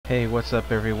Hey, what's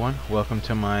up everyone? Welcome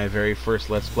to my very first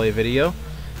Let's Play video.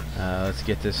 Let's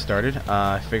get this started.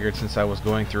 I figured since I was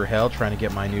going through hell trying to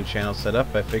get my new channel set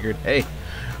up, I figured, hey,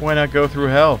 why not go through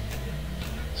hell?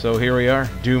 So here we are,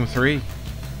 Doom 3.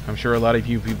 I'm sure a lot of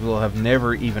you people have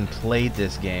never even played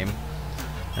this game.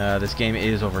 This game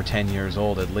is over 10 years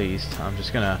old at least. I'm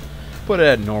just gonna put it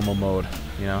at normal mode.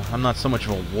 You know, I'm not so much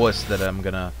of a wuss that I'm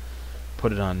gonna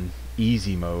put it on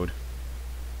easy mode.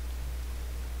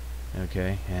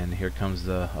 Okay, and here comes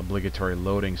the obligatory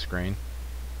loading screen.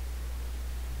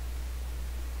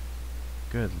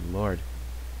 Good lord.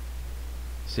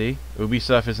 See?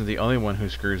 Ubisoft isn't the only one who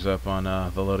screws up on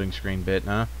the loading screen bit,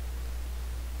 huh?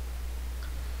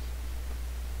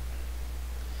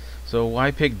 So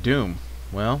why pick Doom?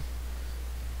 Well,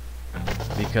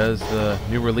 because the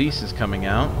new release is coming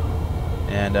out,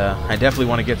 and I definitely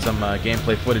want to get some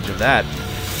gameplay footage of that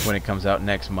when it comes out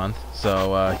next month.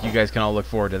 So you guys can all look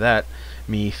forward to that.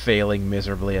 Me failing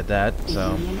miserably at that.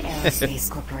 So. The Union Aerospace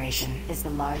Corporation is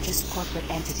the largest corporate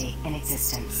entity in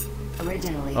existence.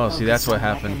 Originally, oh, see, that's what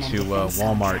happened to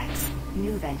Walmart.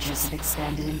 New ventures have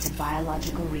expanded into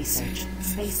biological research,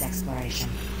 space exploration,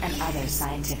 and other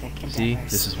scientific endeavors. See,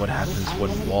 this is what happens when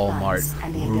Walmart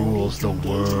rules the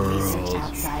world.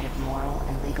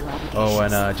 Oh,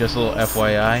 and just a little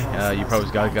FYI, you probably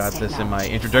got this in my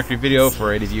introductory video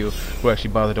for any of you who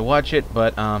actually bothered to watch it,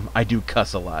 but I do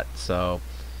cuss a lot, so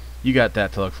you got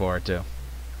that to look forward to.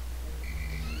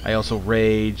 I also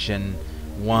rage and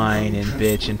whine and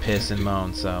bitch and piss and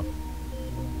moan, so.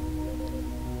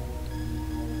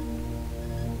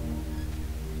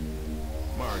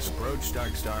 Mars approach,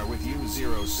 Dark Star with you,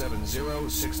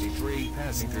 07063,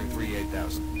 passing through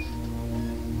 38,000.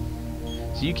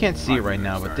 So you can't see it right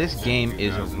now, but this game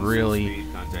is really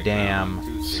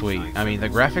damn sweet. I mean, the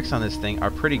graphics on this thing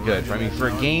are pretty good. I mean, for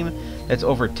a game that's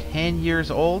over 10 years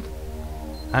old,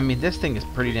 I mean, this thing is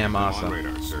pretty damn awesome.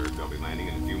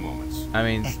 I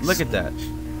mean, look at that.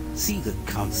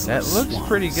 That looks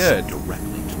pretty good.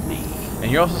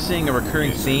 And you're also seeing a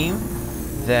recurring theme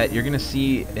that you're going to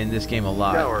see in this game a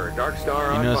lot.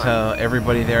 You notice how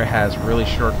everybody there has really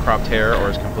short cropped hair or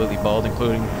is completely bald,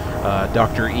 including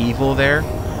Dr. Evil there.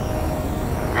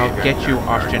 I'll get you,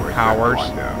 Austin Powers.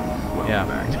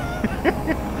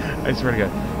 Yeah. I swear to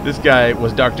God. This guy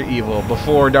was Dr. Evil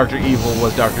before Dr. Evil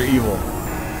was Dr. Evil.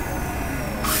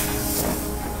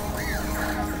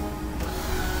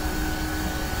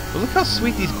 But look how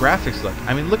sweet these graphics look.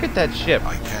 I mean, look at that ship.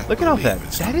 Look at all that.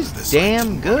 That is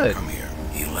damn good.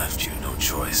 He left you no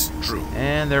choice. True.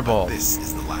 And they're bald. This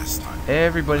is the last time.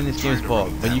 Everybody in this game is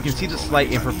bald, but you can see the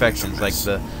slight imperfections, like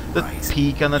the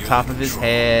peak on the top of his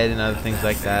head and other things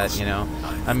like that. You know,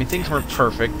 I mean, things weren't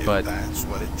perfect, but That's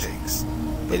what it takes.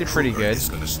 they did pretty good.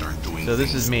 So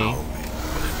this is me,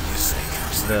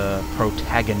 the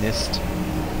protagonist,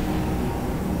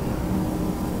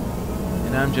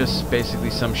 and I'm just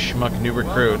basically some schmuck new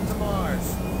recruit.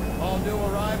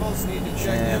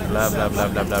 And blah blah blah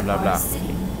blah blah blah blah.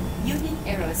 Union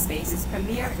Aerospace's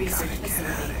premier research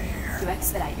facility. To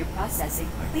expedite your processing,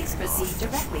 please proceed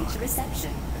directly to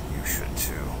reception. You should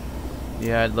too.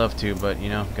 Yeah, I'd love to, but you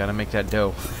know, gotta make that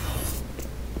dough.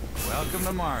 Welcome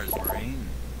to Mars, Marine.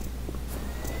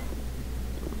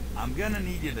 I'm gonna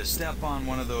need you to step on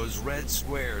one of those red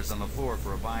squares on the floor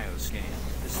for a bioscan.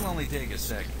 This will only take a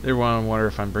second. They're wonder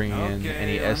if I'm bringing in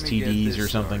any let me get STDs this or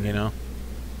something, you started. know.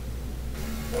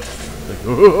 Like,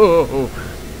 oh,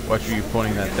 watch you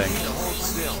pointing that thing. Hold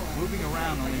still. Moving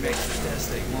around only makes the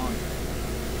test take longer.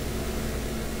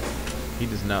 He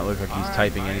does not look like he's All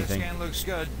typing right, anything. bioscan looks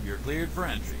good. You're cleared for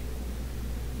entry.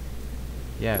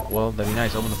 Yeah, well, that'd be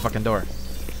nice. Open the fucking door.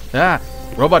 Ah!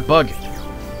 Robot bug!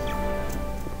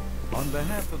 On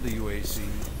behalf of the UAC,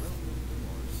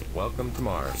 Welcome to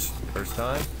Mars. First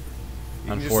time?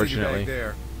 You can Unfortunately. just leave your bag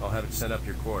there. I'll have it sent up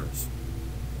your quarters.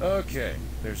 Okay,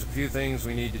 there's a few things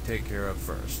we need to take care of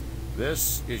first.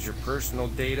 This is your personal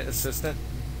data assistant.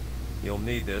 You'll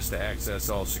need this to access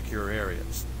all secure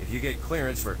areas. If you get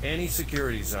clearance for any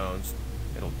security zones,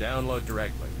 it'll download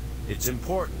directly. It's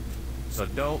important, so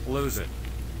don't lose it.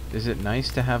 Is it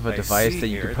nice to have a I device see that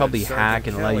you here could that probably Sergeant hack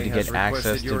and allow you to Kelly has get access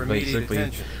requested to your immediate basically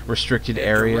attention. restricted Head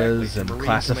directly areas to and Marine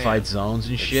classified Command. zones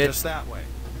and It's shit? just that way.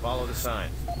 Follow the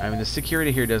signs. I mean, the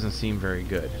security here doesn't seem very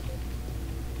good.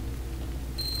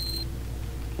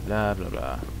 Blah, blah,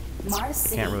 blah. Mars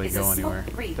City Can't really is go a anywhere.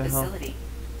 smoke-free What the hell? facility.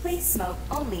 Please smoke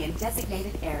only in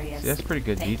designated areas. See, that's pretty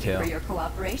good Thank detail. you for your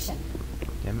cooperation.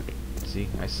 Damn it. See,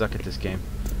 I suck at this game.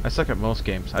 I suck at most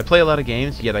games. I play a lot of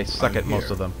games, yet I suck at most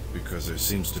of them. Because there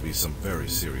seems to be some very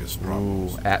serious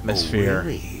problems. Ooh, atmosphere. Oh,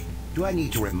 really? Do I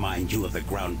need to remind you of the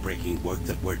groundbreaking work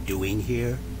that we're doing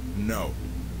here? No.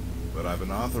 but I've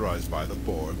been authorized by the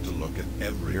board to look at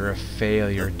every... You're a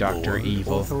failure, The Dr. board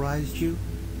Evil. authorized you?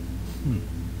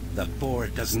 The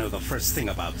board doesn't know the first thing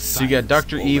about science. So you got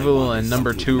Dr. All they Evil want and is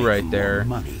number something 2 to make right them there.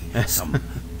 more money, some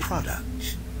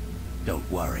product. Don't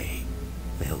worry,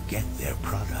 they'll get their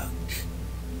product.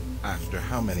 After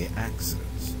how many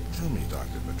accidents? Tell me,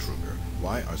 Dr. Betruger,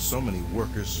 why are so many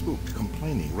workers spooked,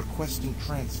 complaining, requesting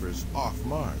transfers off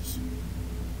Mars?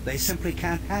 They simply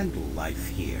can't handle life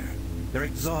here. They're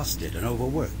exhausted and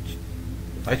overworked.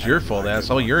 If I That's had your a fault, larger,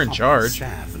 asshole. more You're in competent charge.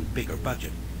 Staff and bigger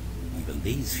budget. Even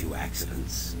these few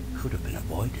accidents could have been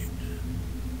avoided.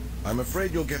 I'm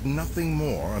afraid you'll get nothing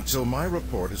more until my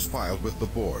report is filed with the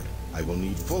board. I will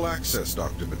need full access,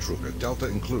 Dr. Betruger, Delta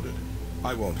included.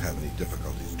 I won't have any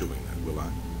difficulties doing that, will I?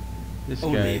 This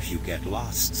Only guy. if you get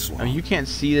lost, Swan. I mean, you can't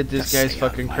see that this Just guy's stay out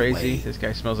of fucking my crazy. way. This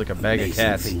guy smells like a bag of Amazing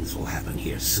cats. things will happen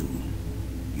here soon.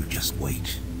 You just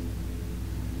wait.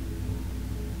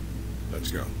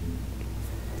 Let's go.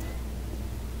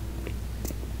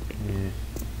 Yeah.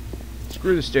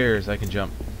 Screw the stairs. I can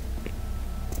jump.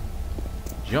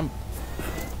 Jump.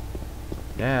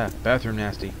 Yeah, bathroom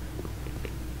nasty.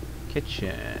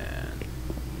 Kitchen.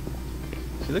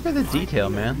 See, look at the detail,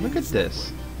 man. Look at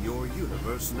this. Your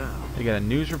universe now. They got a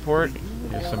news report.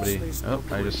 Here's somebody. Oh,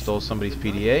 I just stole somebody's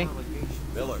PDA.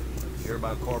 Miller, you hear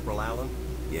about Corporal Allen?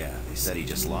 Yeah, they said he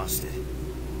just lost it.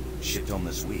 Shipped home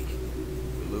this week.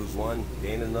 We lose one,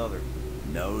 gain another.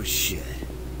 No shit.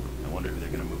 I wonder who they're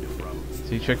gonna move to from.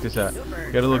 See, check this out.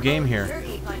 Got a little game here.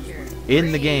 Turkey puncher.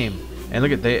 In the game. And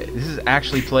look at this is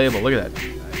actually playable. Look at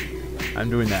that. I'm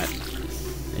doing that.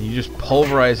 And you just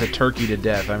pulverize a turkey to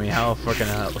death. I mean, how fucking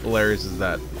hilarious is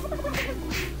that?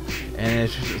 And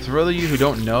it's just, for those of you who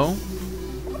don't know,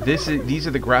 these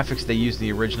are the graphics they used in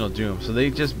the original Doom. So they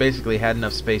just basically had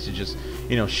enough space to just,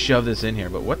 you know, shove this in here.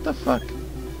 But what the fuck?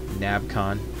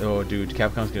 Nabcon. Oh, dude,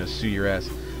 Capcom's gonna sue your ass.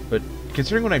 But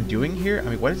considering what I'm doing here, I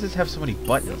mean, why does this have so many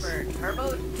buttons? Super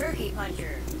Turbo Turkey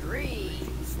Puncher 3.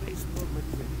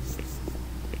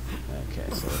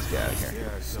 Okay, so let's get out of here.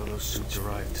 Yeah, so those suits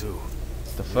arrived too.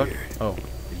 The fuck? Weird. Oh.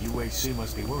 The UAC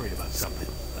must be worried about something.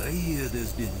 I hear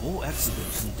there's been more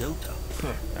accidents in Delta.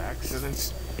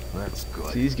 Accidents? That's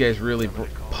good. See, these guys really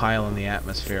pile in the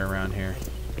atmosphere around here.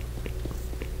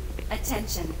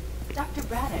 Attention, Dr.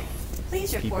 Braddock.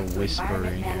 Please report People to whispering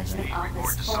Environment and Management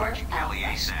Office 4 Alpha.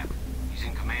 He's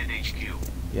in Command HQ.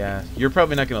 Yeah, you're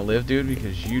probably not gonna live, dude,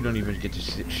 because you don't even get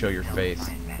to show your face.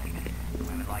 We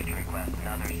would like to request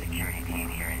another security team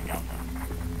here in Delta.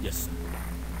 Yes.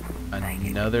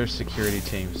 Another security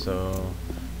team, so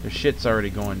their shit's already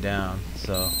going down,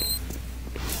 so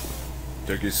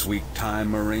Took your sweet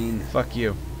time, Marine. fuck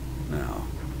you. Now,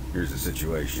 here's the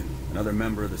situation. Another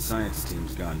member of the science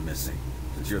team's gone missing.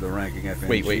 Since you're the ranking FNG,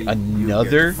 Wait, you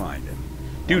another? get to find him.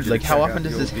 Dude, Want you like to how check often out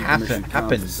does the this old happen? decommissioned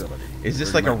comm facility. Is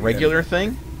this Where like you a might be regular headed.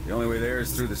 thing? The only way there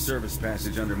is through the service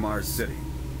passage under Mars City.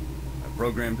 I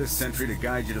programmed this sentry to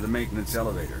guide you to the maintenance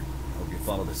elevator. I hope you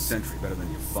follow the sentry better than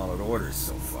you've followed orders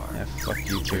so far. Yeah, fuck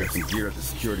you Pick too. up some gear at the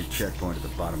security checkpoint at the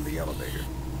bottom of the elevator.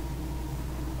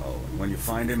 Oh, and when you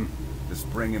find him, just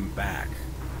bring him back.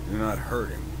 Do not hurt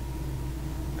him.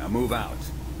 Now move out.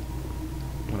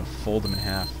 I'm gonna fold him in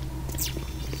half.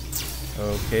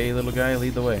 Okay, little guy,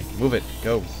 lead the way. Move it.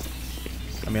 Go.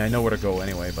 I mean, I know where to go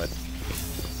anyway, but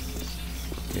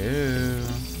go.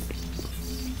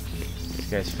 This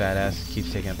guy's fat ass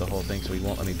keeps taking up the whole thing, so he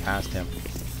won't let me past him.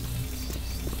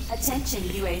 Attention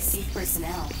UAC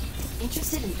personnel.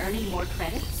 Interested in earning more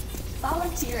credits?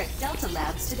 Volunteer at Delta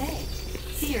Labs today.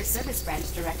 See your service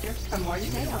branch director for more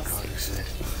details. Carter said.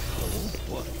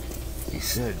 What? He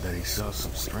said that he saw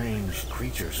some strange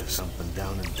creatures or something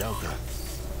down in Delta.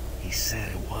 He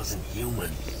said it wasn't human.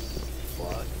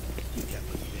 What? You can't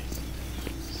believe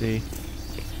it. See?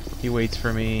 He waits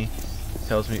for me,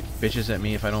 tells me, bitches at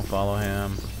me if I don't follow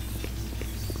him.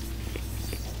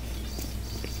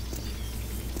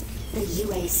 The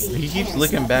UAC He keeps cares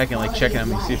looking about back the and like quality checking of on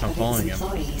me to see if life I'm of following its him.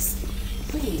 employees.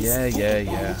 Please Yeah, take yeah.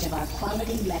 advantage of our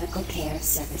quality medical care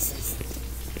services.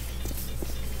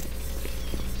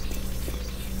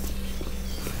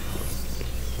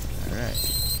 Alright.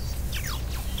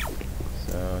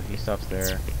 So he stops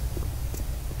there.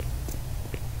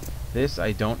 This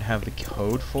I don't have the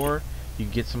code for. You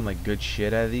can get some like good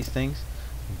shit out of these things,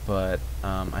 but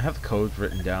I have the codes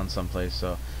written down someplace.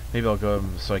 So maybe I'll go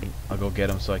I'll go get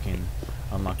them so I can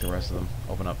unlock the rest of them.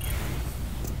 Open up.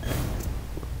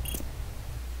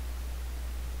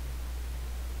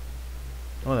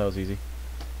 Oh, that was easy.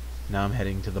 Now I'm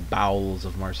heading to the bowels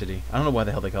of Mars City. I don't know why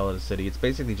the hell they call it a city. It's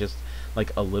basically just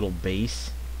like a little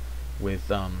base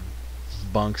with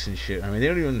bunks and shit. I mean, they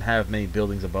don't even have many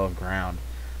buildings above ground.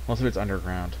 Most of it's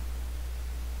underground.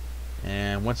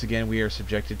 And once again, we are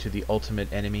subjected to the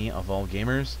ultimate enemy of all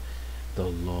gamers, the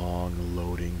long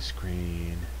loading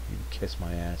screen. You can kiss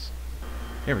my ass.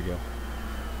 Here we go.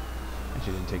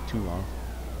 Actually, didn't take too long.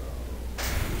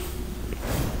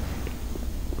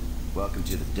 Welcome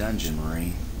to the dungeon,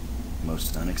 Marine.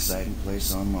 Most unexciting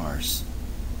place on Mars.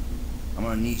 I'm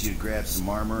gonna need you to grab some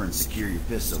armor and secure your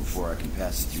pistol before I can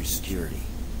pass it through security.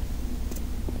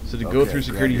 So to go through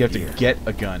security, you have to get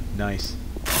a gun. Nice.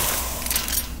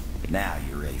 Now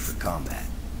you're ready for combat.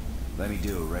 Let me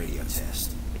do a radio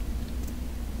test.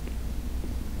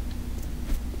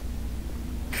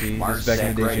 See, this is back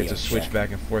in the day, you have to switch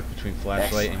back and forth between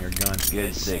flashlight and your gun.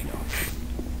 Good signal.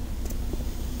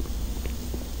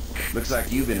 Looks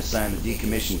like you've been assigned the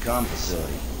decommissioned comm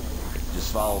facility.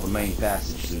 Just follow the main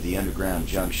passage through the underground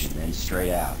junction, then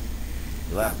straight out.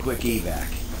 You'll have a quick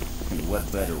evac. And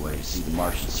what better way to see the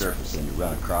Martian surface than to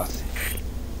run across it?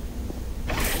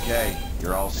 Okay,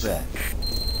 you're all set.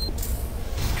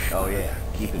 Oh yeah,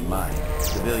 keep in mind,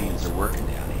 civilians are working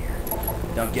down here.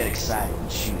 Don't get excited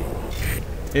and shoot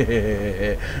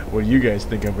it. What do you guys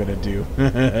think I'm gonna do?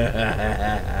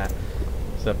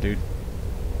 What's up, dude?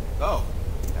 Oh,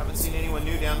 haven't seen anyone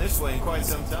new down this way in quite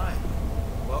some time.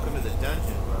 Welcome to the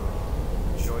dungeon, brother.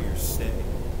 Enjoy your stay.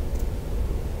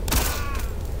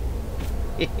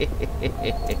 I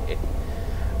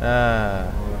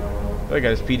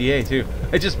got his PDA too.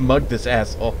 I just mugged this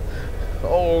asshole.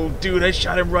 Oh, dude, I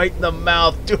shot him right in the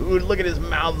mouth. Dude, look at his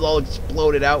mouth all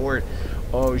exploded outward.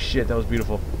 Oh shit, that was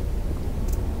beautiful.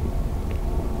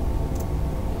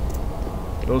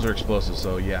 Those are explosives,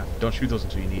 so yeah, don't shoot those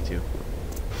until you need to.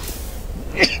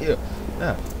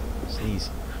 Ah, sneeze.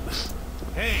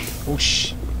 Hey! Oh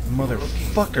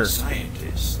motherfucker!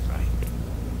 Scientist, right?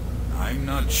 I'm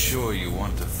not sure you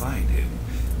want to find him.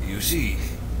 You see,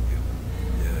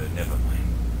 never mind.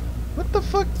 What the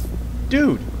fuck,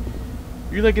 dude?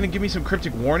 You're like gonna give me some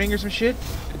cryptic warning or some shit?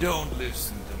 Don't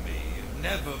listen to me.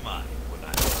 Never mind what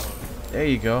I. There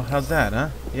you go. How's that, huh?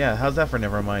 Yeah, how's that for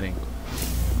never minding?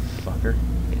 Fucker.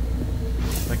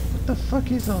 Like, what the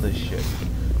fuck is all this shit?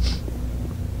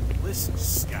 Listen,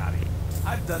 Scotty.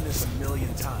 I've done this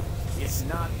 1,000,000 times. It's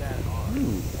not that hard.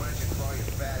 Why don't you crawl your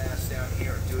fat ass down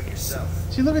here and do it yourself?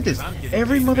 See, look at this.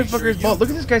 Every motherfucker is bald. Look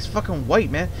at this guy's fucking white,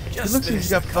 man. He looks like he's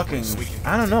got fucking...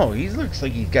 I don't know. He looks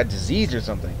like he's got disease or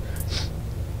something.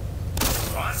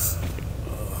 Boss?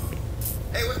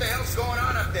 Hey, what the hell's going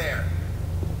on up there?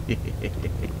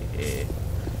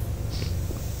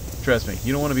 Trust me,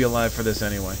 you don't want to be alive for this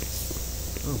anyway.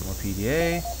 Ooh, more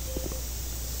PDA.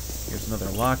 Here's another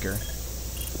locker.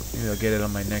 Maybe I'll get it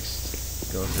on my next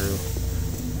go through.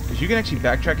 Because you can actually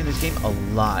backtrack in this game a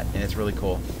lot, and it's really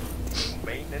cool.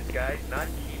 Maintenance guys not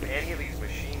keep any of these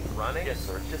machines running? Yes,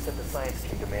 sir. It's just that the science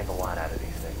team demands a lot out of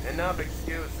these things. Enough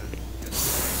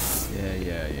excuses.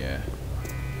 Yeah.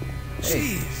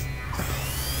 Jeez.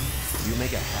 You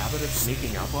make a habit of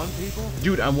sneaking up on people?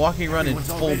 Dude, I'm walking around in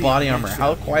full body armor.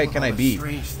 How quiet can I be?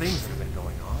 Strange things that have been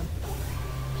going on.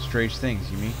 Strange things,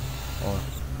 you mean? Or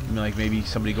you mean like maybe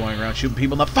somebody going around shooting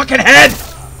people in the fucking head?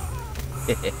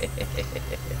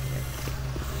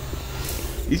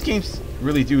 These games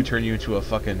really do turn you into a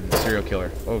fucking serial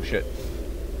killer. Oh shit.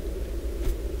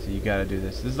 So you gotta do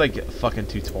this. This is like fucking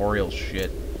tutorial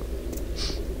shit.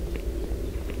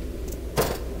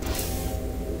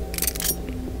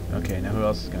 Okay, now who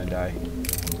else is gonna die?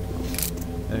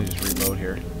 Let me just reload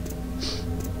here.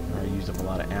 I already used up a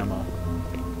lot of ammo.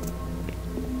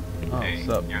 Oh, hey, what's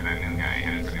up? You're that new guy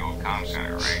headed for the old comm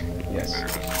center, right? Yes. You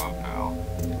better hustle up, pal.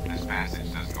 This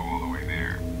passage doesn't go all the way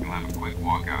there. You'll have a quick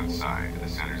walk outside to the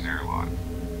center's airlock.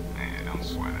 Hey, don't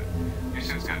sweat it. Your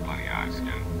suit's got plenty of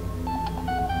oxygen.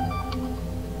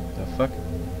 The fuck?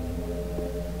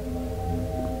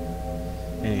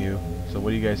 Anywho, so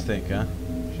what do you guys think, huh?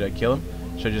 Should I kill him?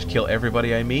 Should I just kill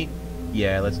everybody I meet?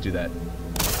 Yeah, let's do that.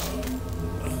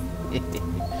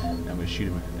 I'm gonna shoot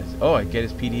him. Oh, I get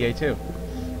his PDA too.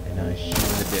 And I shoot him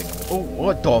in the dick. Oh,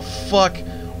 what the fuck?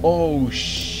 Oh,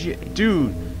 shit.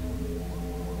 Dude.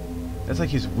 That's like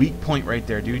his weak point right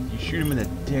there, dude. You shoot him in the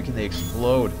dick and they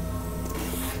explode.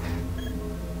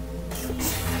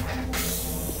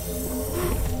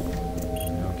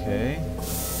 Okay.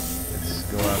 Let's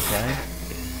go outside.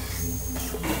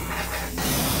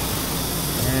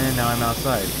 And now I'm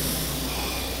outside.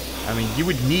 I mean, you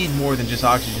would need more than just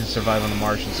oxygen to survive on the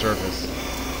Martian surface.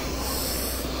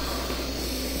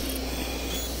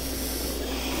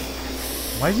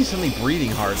 Why is he suddenly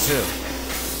breathing hard, too?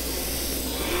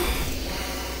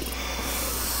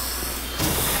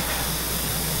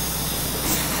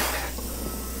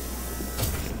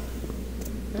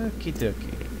 Okie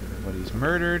dokie. Everybody's gets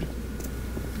murdered.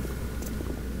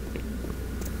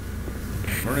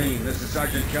 Marine, this is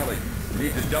Sergeant Kelly. You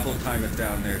need to double time it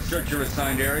down there. Search your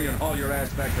assigned area and haul your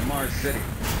ass back to Mars City.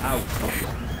 Out.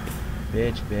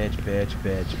 Bitch, bitch, bitch,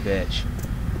 bitch, bitch.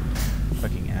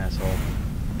 Fucking asshole.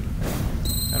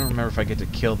 I don't remember if I get to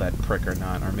kill that prick or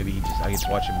not, or maybe I get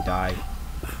to watch him die.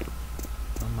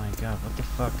 Oh my god, what the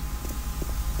fuck?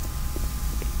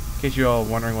 In case you're all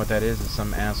wondering what that is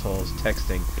some assholes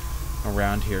texting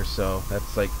around here, so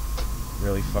that's like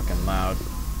really fucking loud.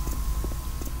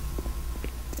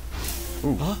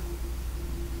 Ooh. Huh?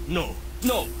 No,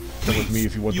 no. Come with me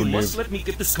if you want to live. You must let me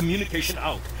get this communication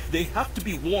out. They have to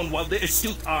be warned while there is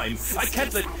still time. I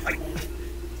can't let...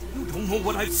 You don't know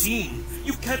what I've seen.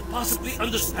 You can't possibly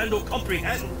understand or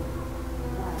comprehend.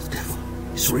 Devil,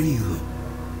 it's real.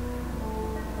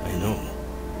 I know.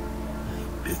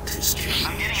 I built his cage.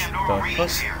 I'm getting abnormal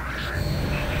readings here.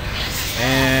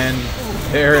 And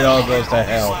there it all goes to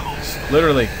hell.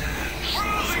 Literally.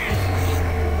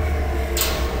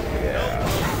 Yeah.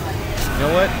 You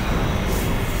know what?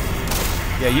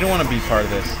 Yeah, you don't want to be part of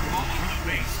this.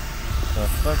 The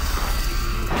fuck?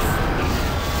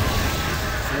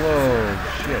 Whoa,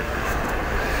 shit.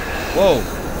 Whoa.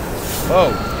 Whoa.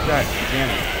 God damn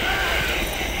it.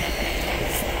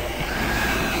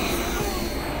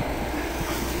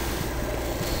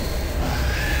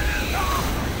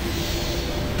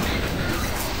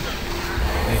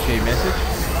 Initiate message?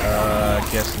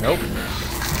 Guess nope.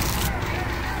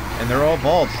 And they're all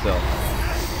bald still.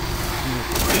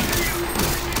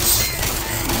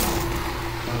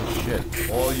 Oh shit.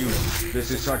 All units,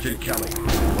 this is Sergeant Kelly.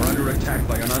 We're under attack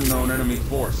by an unknown enemy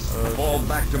force. Fall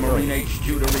back to Marine HQ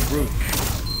to regroup.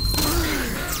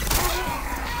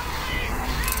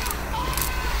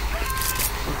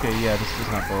 Okay, yeah, this does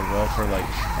not bode well for, like,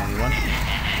 anyone.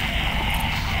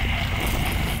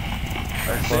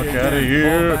 Fuck out of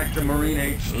here! Fall back to Marine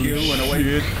HQ and away.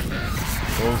 Shit.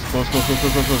 Close, close, close, close,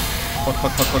 close, close. Fuck,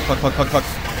 fuck, fuck, fuck, fuck, fuck, fuck, fuck.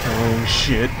 Oh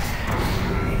shit.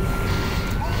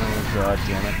 Oh god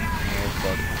damn it. Oh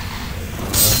fuck.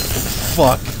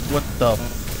 Fuck. What the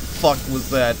fuck was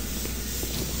that?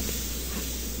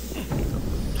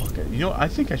 Fuck it. You know, I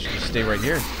think I should just stay right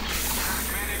here.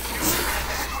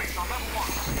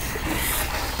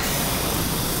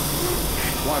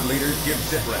 Squad leaders, give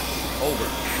sit reps. Over.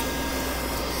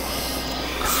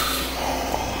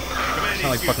 It's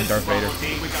not like fucking Darth Vader.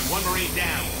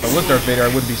 If I was Darth Vader, I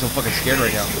wouldn't be so fucking scared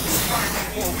right now.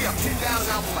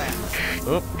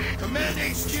 Oop. Command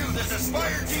HQ, this is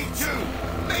Fire Team 2.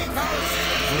 Main power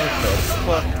What the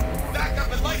fuck?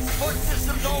 Backup and life support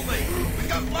systems only. We've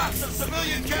got lots of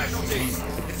civilian casualties.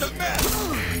 It's a mess.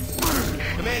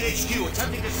 Command HQ,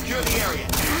 attempting to secure the area.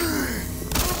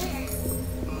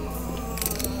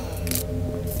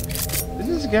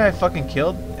 Isn't this guy I fucking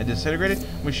killed and disintegrated?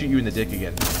 I'm gonna shoot you in the dick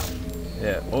again.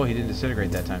 Yeah. Oh, he didn't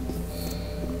disintegrate that time.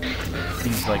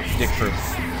 He's like dick-proof.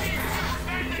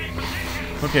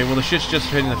 Okay, well the shit's just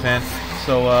hitting the fan.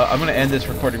 So I'm gonna end this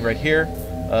recording right here.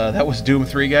 That was Doom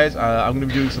 3, guys. I'm gonna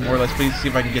be doing some more Let's Plays to see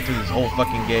if I can get through this whole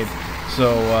fucking game.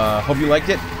 So hope you liked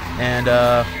it, and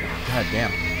god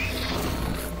damn.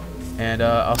 And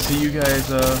I'll see you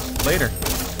guys later.